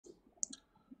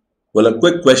Well, a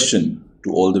quick question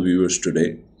to all the viewers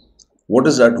today. What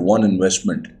is that one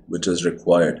investment which is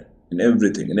required in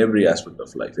everything, in every aspect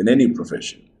of life, in any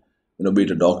profession? Be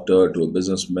it a doctor, to a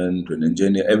businessman, to an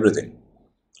engineer, everything.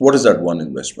 What is that one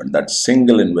investment, that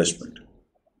single investment?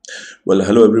 Well,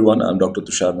 hello everyone. I'm Dr.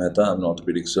 Tushar Mehta. I'm an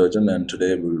orthopedic surgeon, and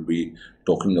today we will be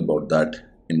talking about that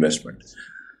investment.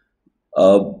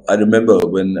 I remember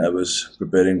when I was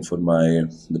preparing for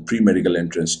the pre-medical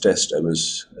entrance test, I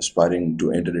was aspiring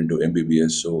to enter into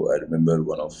MBBS. So I remember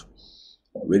one of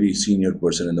a very senior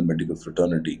person in the medical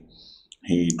fraternity.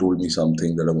 He told me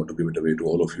something that I want to give it away to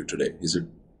all of you today. He said,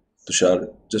 Tushar,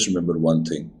 just remember one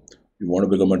thing. You want to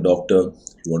become a doctor,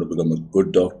 you want to become a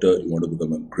good doctor, you want to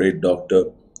become a great doctor.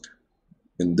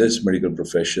 In this medical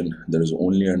profession, there is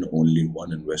only and only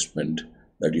one investment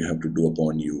that you have to do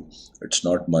upon you. It's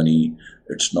not money,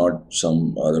 it's not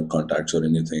some other contacts or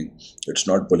anything, it's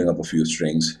not pulling up a few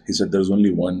strings. He said there's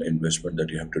only one investment that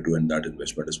you have to do, and that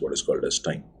investment is what is called as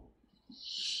time.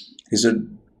 He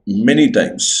said many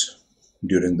times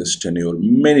during this tenure,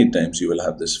 many times you will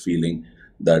have this feeling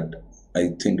that I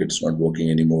think it's not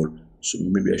working anymore, so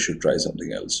maybe I should try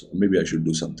something else. Maybe I should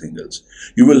do something else.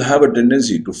 You will have a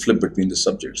tendency to flip between the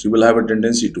subjects. You will have a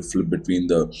tendency to flip between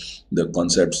the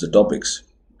concepts, the topics.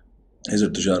 He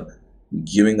said, Tushar,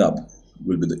 giving up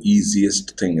will be the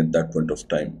easiest thing at that point of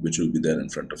time, which will be there in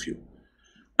front of you.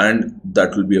 And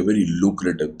that will be a very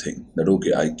lucrative thing that,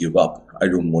 okay, I give up. I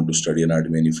don't want to study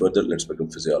anatomy any further. Let's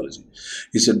become physiology.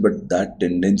 He said, but that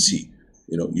tendency,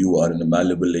 you are in a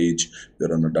malleable age,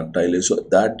 you're on a ductile age. So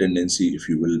that tendency, if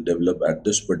you will develop at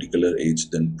this particular age,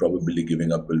 then probably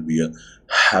giving up will be a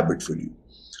habit for you.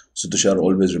 So Tushar,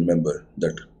 always remember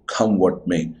that come what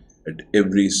may, at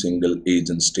every single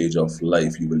age and stage of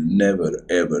life, you will never,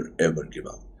 ever, ever give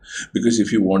up. Because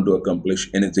if you want to accomplish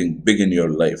anything big in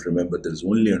your life, remember there's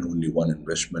only and only one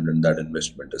investment, and that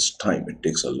investment is time. It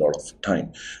takes a lot of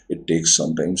time. It takes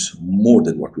sometimes more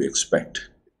than what we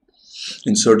expect.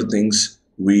 In certain things,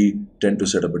 we tend to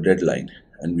set up a deadline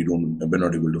and we're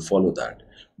not able to follow that.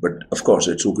 But of course,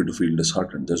 it's okay to feel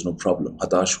disheartened. There's no problem.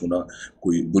 हताश होना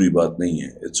कोई बुरी बात नहीं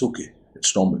है. It's okay.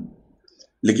 It's normal.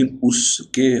 लेकिन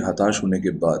उसके हताश होने के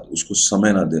बाद उसको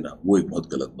समय ना देना, वो एक बहुत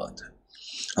गलत बात है.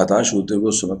 हताश होते हुए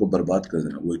उस समय को बर्बाद कर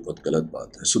देना, वो एक बहुत गलत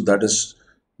बात है. So that is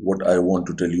what I want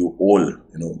to tell you all,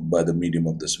 by the medium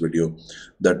of this video,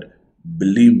 that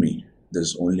believe me,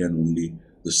 there's only and only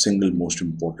the single most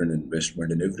important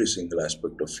investment in every single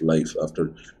aspect of life.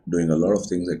 After doing a lot of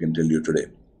things, I can tell you today,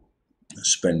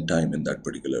 spend time in that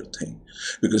particular thing.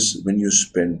 Because when you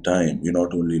spend time, you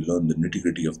not only learn the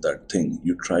nitty-gritty of that thing,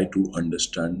 you try to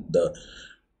understand the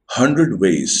 100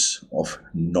 ways of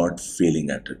not failing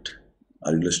at it.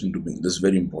 Are you listening to me? This is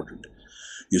very important.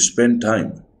 You spend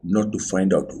time not to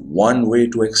find out one way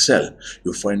to excel.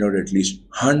 You find out at least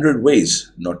 100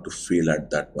 ways not to fail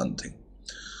at that one thing.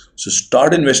 So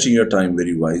start investing your time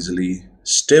very wisely.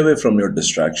 Stay away from your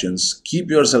distractions. Keep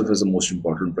yourself as the most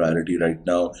important priority right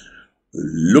now.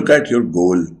 Look at your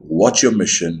goal, watch your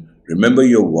mission, remember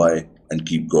your why, and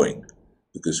keep going.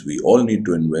 Because we all need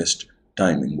to invest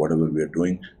time in whatever we are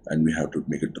doing, and we have to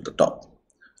make it to the top.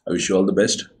 I wish you all the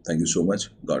best. Thank you so much.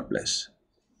 God bless.